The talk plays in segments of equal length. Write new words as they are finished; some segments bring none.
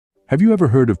Have you ever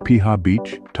heard of Piha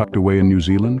Beach, tucked away in New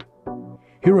Zealand?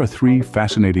 Here are three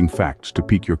fascinating facts to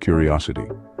pique your curiosity.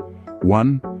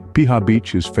 1. Piha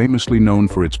Beach is famously known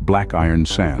for its black iron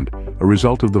sand, a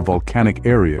result of the volcanic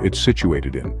area it's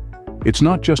situated in. It's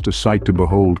not just a sight to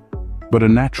behold, but a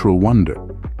natural wonder.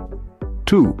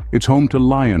 2. It's home to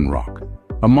Lion Rock,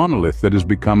 a monolith that has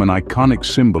become an iconic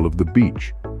symbol of the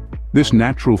beach. This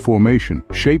natural formation,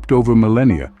 shaped over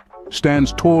millennia,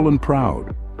 stands tall and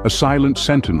proud, a silent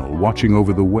sentinel watching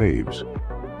over the waves.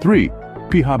 3.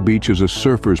 Piha Beach is a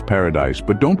surfer's paradise,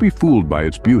 but don't be fooled by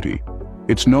its beauty.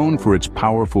 It's known for its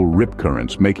powerful rip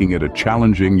currents, making it a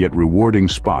challenging yet rewarding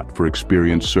spot for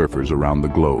experienced surfers around the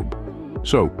globe.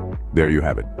 So, there you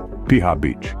have it, Piha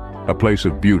Beach, a place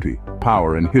of beauty,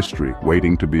 power, and history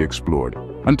waiting to be explored.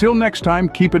 Until next time,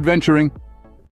 keep adventuring.